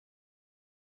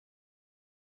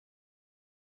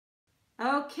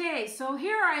Okay, so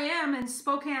here I am in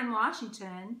Spokane,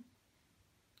 Washington,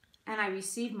 and I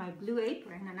received my blue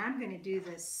apron, and I'm going to do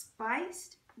the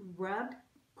spiced rubbed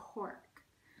pork.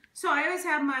 So I always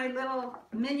have my little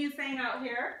menu thing out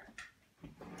here,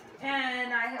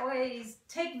 and I always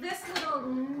take this little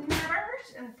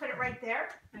numbers and put it right there.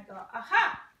 I go,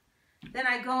 aha! Then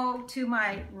I go to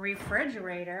my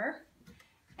refrigerator,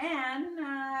 and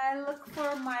I look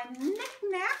for my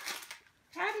knick-knack,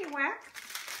 paddywhack,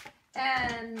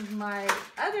 and my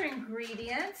other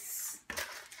ingredients.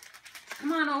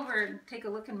 Come on over and take a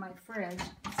look in my fridge.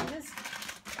 See this?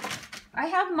 I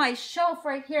have my shelf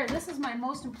right here. This is my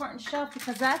most important shelf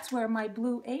because that's where my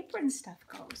blue apron stuff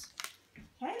goes.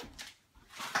 Okay?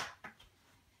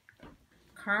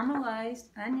 Caramelized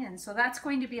onions. So that's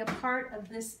going to be a part of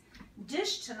this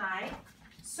dish tonight.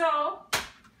 So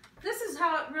this is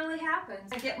how it really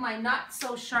happens. I get my not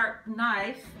so sharp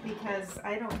knife because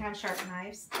I don't have sharp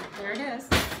knives. There it is.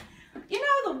 You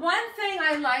know, the one thing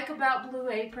I like about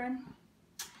Blue Apron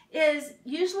is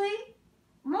usually,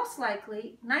 most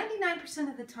likely, 99%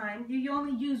 of the time, you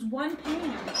only use one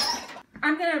pan.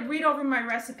 I'm going to read over my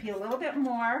recipe a little bit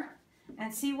more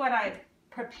and see what I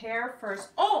prepare first.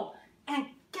 Oh, and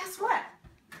guess what?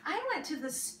 I went to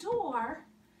the store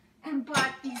and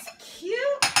bought these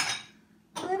cute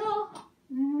little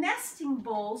nesting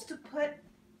bowls to put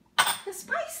the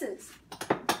spices.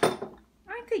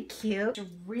 Aren't they cute? To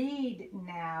read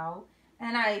now,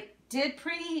 and I did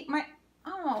preheat my,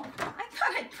 oh, I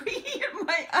thought I preheated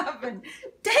my oven.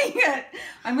 Dang it!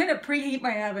 I'm gonna preheat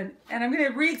my oven, and I'm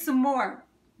gonna read some more.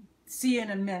 See you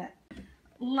in a minute.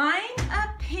 Line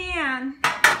a pan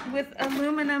with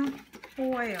aluminum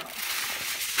foil. So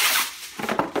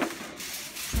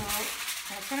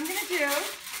that's what I'm gonna do.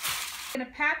 I'm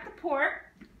gonna pat the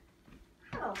pork.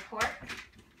 Hello, pork.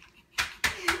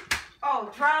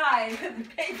 Oh, dry with the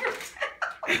paper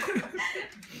towel.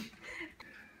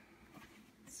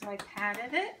 So I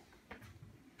patted it.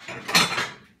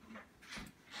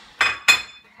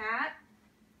 Pat.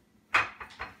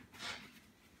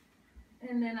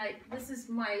 And then this is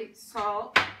my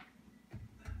salt.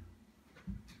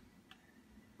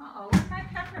 Uh-oh, where'd my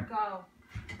pepper go?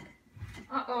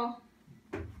 Uh-oh.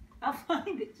 I'll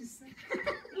find it just a second.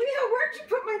 Leo, where'd you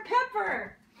put my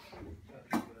pepper?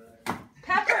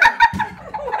 Pepper!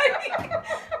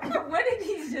 What did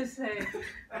he just say?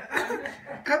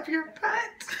 Up your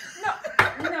butt?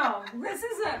 No, this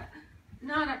is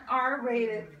not an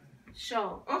R-rated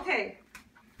show. Okay.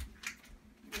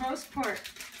 Roast pork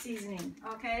seasoning,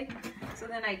 okay? So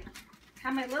then I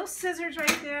have my little scissors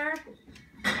right there.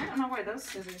 I don't know where those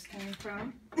scissors came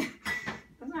from.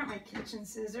 Those aren't my kitchen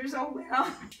scissors. Oh well.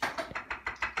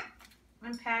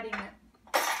 I'm patting it.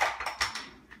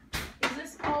 Is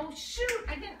this, oh shoot,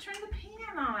 I didn't turn the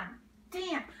pan on.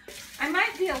 Damn. I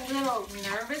might be a little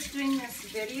nervous doing this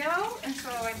video, and so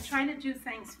I'm trying to do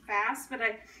things fast, but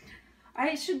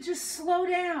I should just slow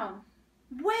down.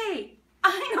 Wait,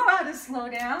 I know how to slow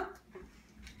down.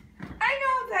 I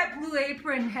know that Blue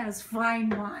Apron has fine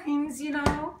wines, you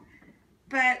know,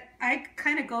 but I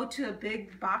kind of go to a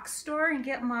big box store and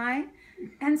get mine.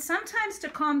 And sometimes to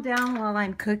calm down while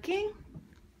I'm cooking,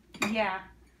 yeah,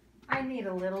 I need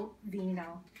a little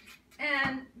vino.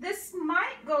 And this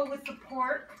might go with the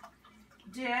pork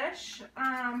dish.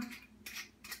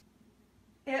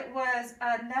 It was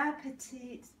a La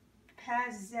Petite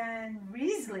Paysanne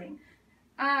Riesling.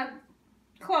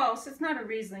 Close, it's not a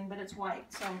Riesling, but it's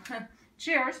white, so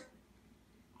cheers.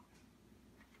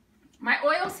 My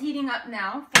oil's heating up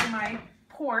now for my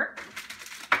pork.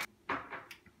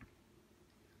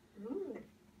 Ooh,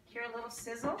 hear a little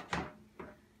sizzle.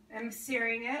 I'm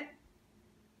searing it.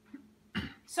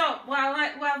 So while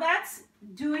that's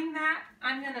doing that,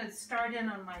 I'm gonna start in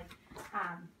on my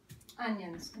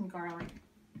onions and garlic.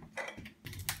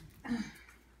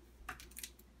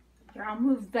 Here, I'll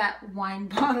move that wine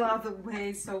bottle out of the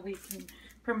way so we can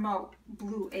promote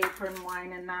Blue Apron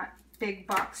wine and not big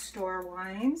box store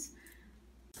wines.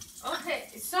 Okay,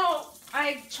 so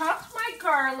I chopped my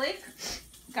garlic,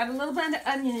 got a little bit of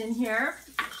onion in here,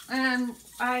 and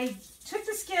I took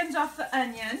the skins off the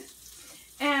onion,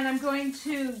 and I'm going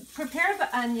to prepare the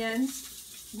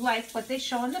onions like what they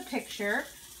show in the picture.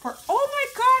 For, oh my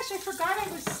gosh, I forgot I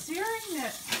was searing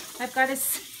it. I've got a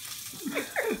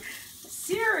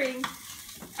searing.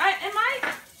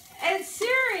 And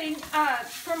searing,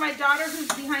 for my daughter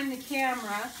who's behind the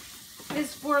camera,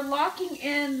 is for locking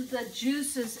in the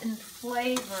juices and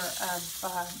flavor of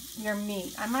your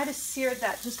meat. I might have seared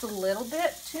that just a little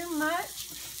bit too much.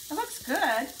 It looks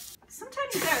good.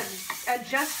 Sometimes you gotta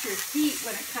adjust your heat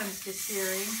when it comes to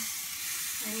searing.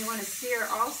 And you want to sear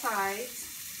all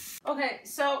sides. Okay,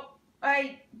 so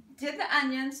I did the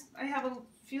onions. I have a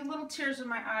few little tears in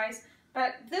my eyes,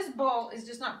 but this bowl is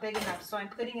just not big enough, so I'm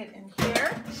putting it in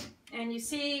here. And you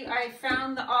see, I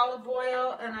found the olive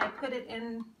oil and I put it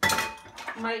in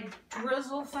my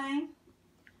drizzle thing.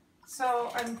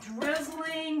 So I'm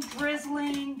drizzling,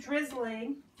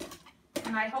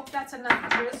 and I hope that's enough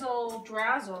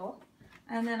drizzle.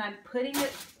 And then I'm putting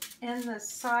it in the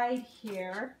side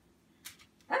here.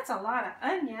 That's a lot of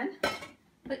onion,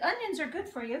 but onions are good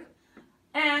for you.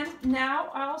 And now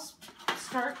I'll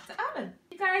start the oven.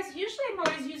 You guys, usually I'm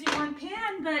always using one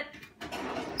pan, but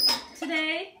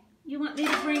today you want me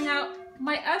to bring out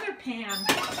my other pan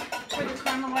for the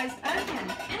caramelized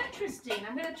onion. Interesting.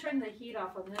 I'm going to turn the heat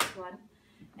off on this one.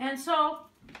 And so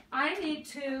I need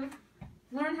to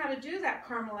learn how to do that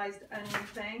caramelized onion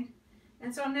thing.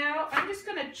 And so now I'm just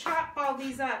going to chop all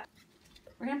these up.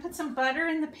 We're going to put some butter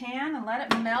in the pan and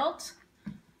let it melt.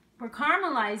 We're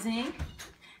caramelizing.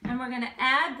 And we're going to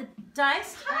add the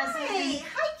diced Hi, Karen.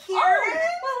 Karen.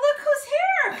 Oh, well, look who's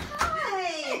here.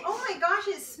 Hi. Oh my gosh,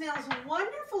 it smells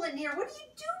wonderful in here. What are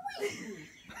you doing?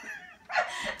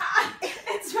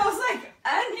 It smells like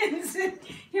onions in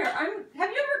here. Have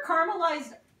you ever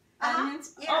caramelized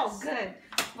onions? Yes. Oh, good.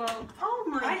 Well, Oh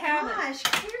my I haven't. gosh,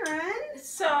 Karen.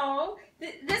 So,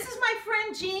 this is my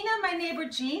friend Gina, my neighbor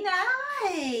Gina.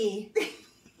 Hi.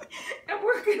 And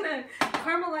we're going to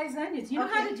caramelize onions. You know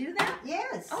how to do that?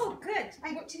 Yes. Oh, good.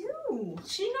 I do.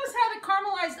 She knows how to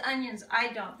caramelize onions. I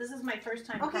don't. This is my first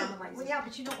time caramelizing. Well, yeah,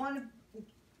 but you don't want to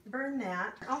burn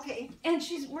that. Okay. And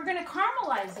we're going to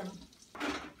caramelize them.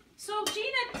 So,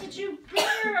 Gina, did you bring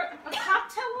a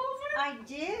cocktail over? I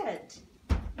did.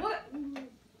 What?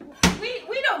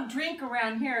 We don't drink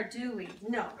around here, do we?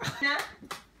 No. No?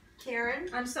 Karen.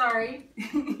 I'm sorry.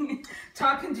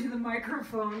 Talking to the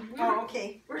microphone.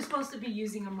 Okay. We're supposed to be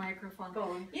using a microphone. Go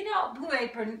on. You know, Blue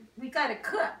Apron, we got to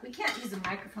cook. We can't use a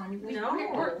microphone. No,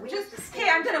 We're we just, have to hey,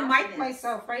 I'm going to mic confidence.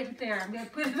 myself right there. I'm going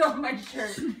to put it on my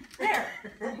shirt. There.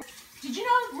 Did you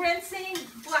know rinsing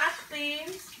black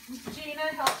beans, Gina,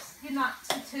 helps you not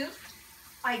to toot?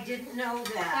 I didn't know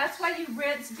that. That's why you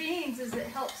rinse beans, is it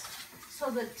helps so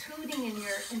the tooting in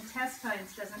your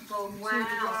intestines doesn't go too long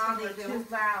so or they too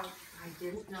don't- loud. I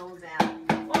didn't know that.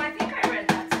 Well, I think I read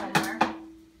that somewhere.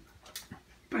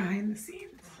 Behind the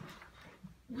scenes.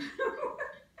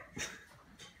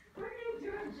 What are you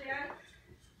doing, Jen?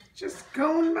 Just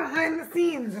going behind the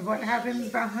scenes of what happens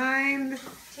behind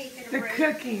Taking a the break.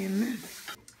 cooking.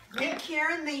 Hey,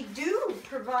 Karen, they do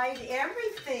provide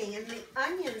everything, and the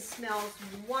onion smells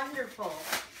wonderful.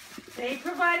 They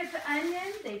provided the onion,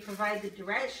 they provide the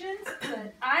directions,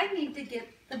 but I need to get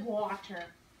the water.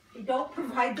 They don't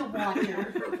provide the water.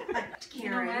 You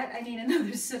know Karen, what? I need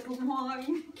another sip of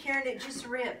wine. Karen, it just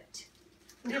ripped.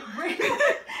 It ripped.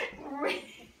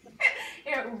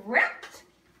 It ripped.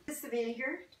 Is this the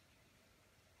vinegar?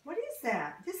 What is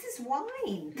that? This is wine.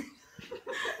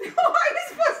 No, I was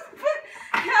supposed to put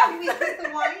half You mean the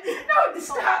wine? No,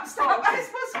 stop. I was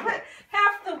supposed to put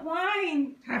half the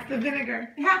wine, Half the vinegar.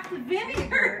 half the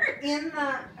vinegar. In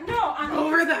the... No, on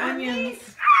Over the on onions.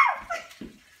 these.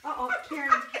 Uh-oh,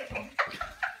 Karen.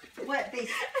 What, they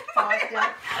fogged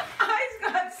up? Eyes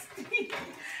got steam.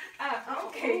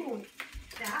 Okay. Oh,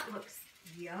 that looks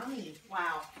yummy.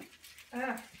 Wow.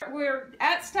 We're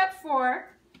at step 4.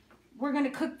 We're going to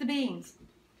cook the beans.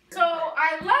 So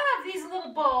I love these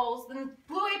little bowls. And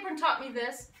Blue Apron taught me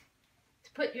this,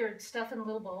 to put your stuff in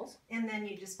little bowls. And then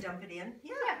you just dump it in?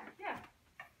 Yeah.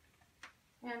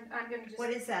 And I'm going to just... What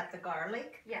is that, the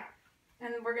garlic? Yeah.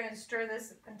 And we're going to stir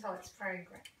this until it's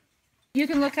fragrant. You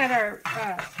can look at our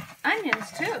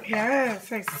onions too.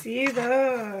 Yes, I see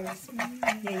those.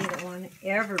 Yeah, you don't want to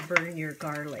ever burn your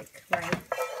garlic, right?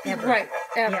 Ever. Right,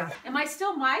 ever. Yeah. Am I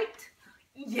still mic'd?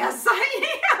 Yes, I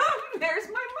am. There's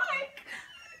my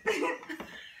mic.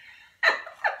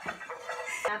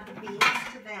 Add the beans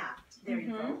to that. There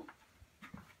you go.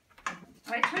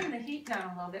 I turned the heat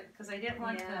down a little bit because I didn't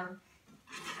want Yeah.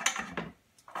 to.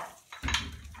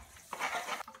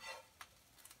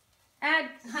 Add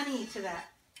honey to that.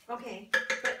 Okay,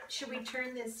 but should we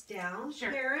turn this down,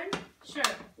 Sure. Karen? Sure.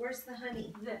 Where's the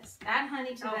honey? This. Add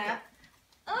honey to Okay. that.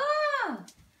 Oh!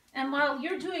 And while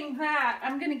you're doing that,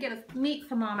 I'm going to get a meat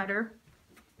thermometer.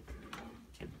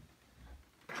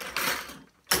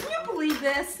 Can you believe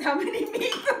this? How many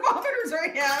meat thermometers I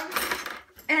have?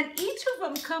 And each of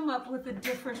them come up with a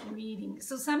different reading.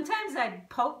 So sometimes I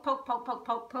poke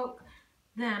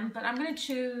them, but I'm going to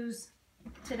choose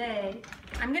today.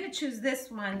 I'm going to choose this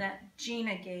one that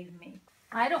Gina gave me.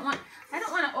 I don't want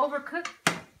to overcook.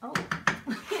 Oh,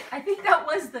 I think that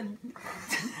was the.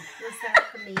 Was that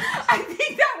the meat? I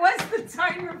think that was the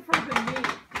time timer for the meat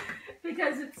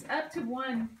because it's up to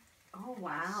one. Oh,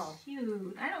 wow.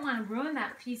 Shoot, I don't want to ruin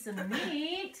that piece of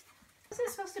meat. What's it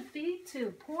supposed to be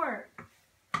to? Pork.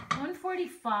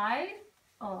 145?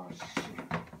 Oh,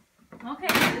 shoot. Okay,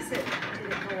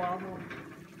 Did it go all the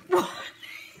way?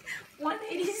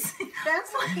 186.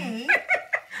 That's okay.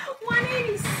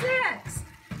 186.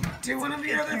 Do one of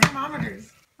the other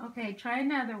thermometers. Okay, try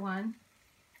another one.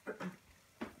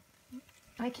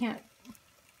 I can't.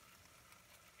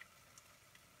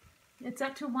 It's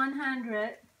up to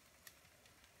 100.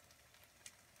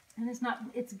 And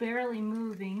it's barely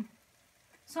moving.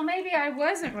 So maybe I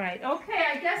wasn't right. Okay,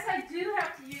 I guess I do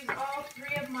have to use all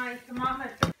three of my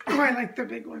thermometers. Oh, I like the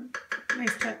big one.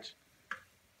 Nice touch.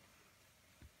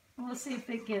 We'll see if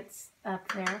it gets up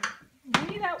there.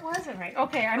 Maybe that wasn't right.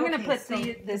 Okay, I'm going to put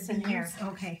this in here.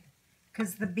 Okay,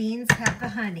 because the beans have the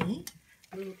honey.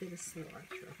 A little bit of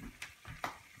cilantro.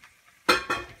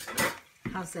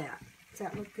 How's that? Does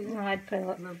that look good? Well, I'd put a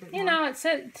little bit you more. know, it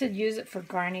said to use it for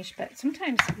garnish, but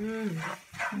sometimes...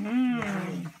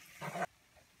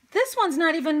 This one's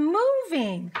not even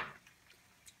moving.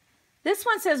 This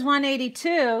one says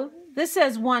 182. This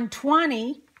says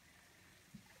 120.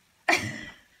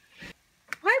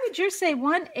 Why would yours say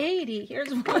 180? Here's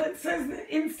one. Well, it says the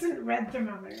instant red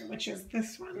thermometer, which is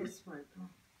this one. This one. Oh.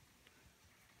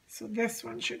 So this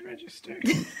one should register.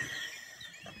 It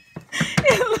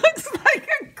looks like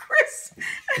a Christmas.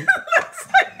 It looks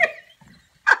like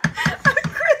a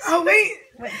Christmas. Oh wait,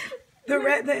 the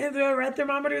red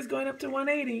thermometer is going up to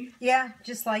 180. Yeah,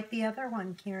 just like the other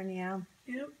one, Karen. Yeah.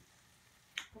 Yep.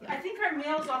 I think our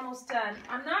meal's almost done.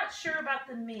 I'm not sure about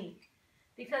the meat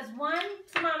because one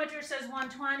thermometer says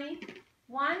 120,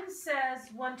 one says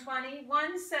 120,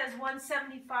 one says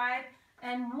 175,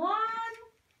 and one,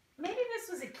 maybe this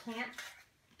was a can.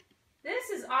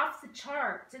 This is off the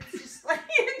charts. It's just like,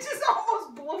 it just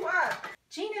almost blew up.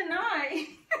 Gina and I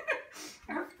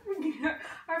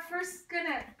are first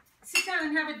gonna sit down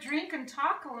and have a drink and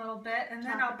talk a little bit, and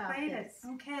then I'll plate it.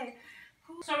 Okay.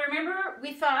 So remember,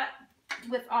 we thought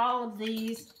with all of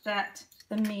these that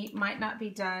the meat might not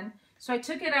be done. So I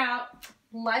took it out,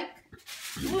 like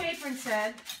Blue Apron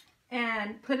said,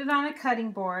 and put it on a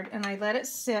cutting board, and I let it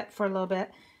sit for a little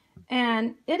bit,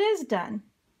 and it is done.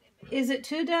 Is it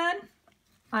too done?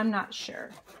 I'm not sure.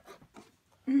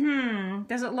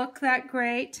 Does it look that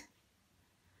great?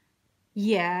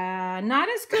 Yeah, not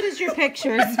as good as your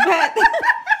pictures, but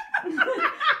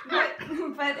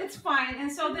but it's fine. And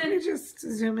so Let then me just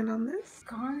zoom in on this.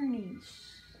 garnish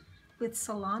with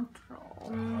cilantro.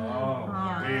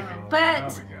 Oh, there you go. But Now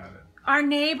we got it. our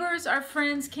neighbors, our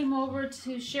friends came over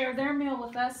to share their meal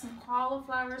with us, some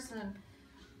cauliflowers and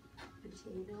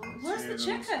Potatoes. where's the Potatoes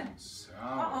chicken? and salad.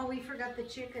 Uh-oh, we forgot the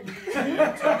chicken.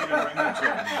 Yeah, tell me to bring the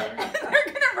chicken back.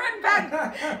 They're gonna run back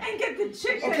and get the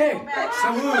chicken. Okay, Go back.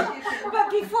 salute. But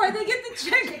before they get the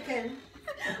chicken, Chicken.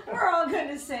 we're all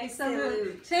gonna say salute.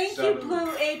 Salute. Thank you, Salute.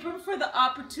 Blue Apron, for the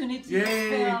opportunity to Yay,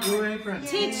 film. Blue Apron.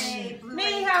 Teach Yay, Blue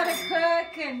me how to Apron.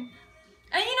 cook, and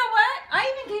you know what?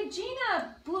 I even gave Gina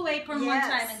a Blue Apron one Yes.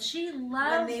 time, and she When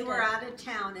loved they were it. out of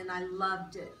town, and I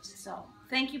loved it. So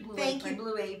thank you, Blue Thank Apron. you,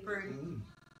 Blue Apron.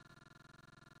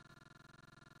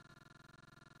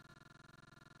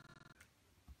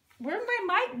 Where'd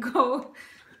my mic go?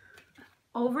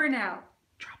 Over and out.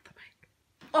 Drop the mic.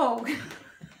 Oh.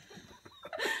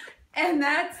 And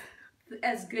that's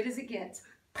as good as it gets.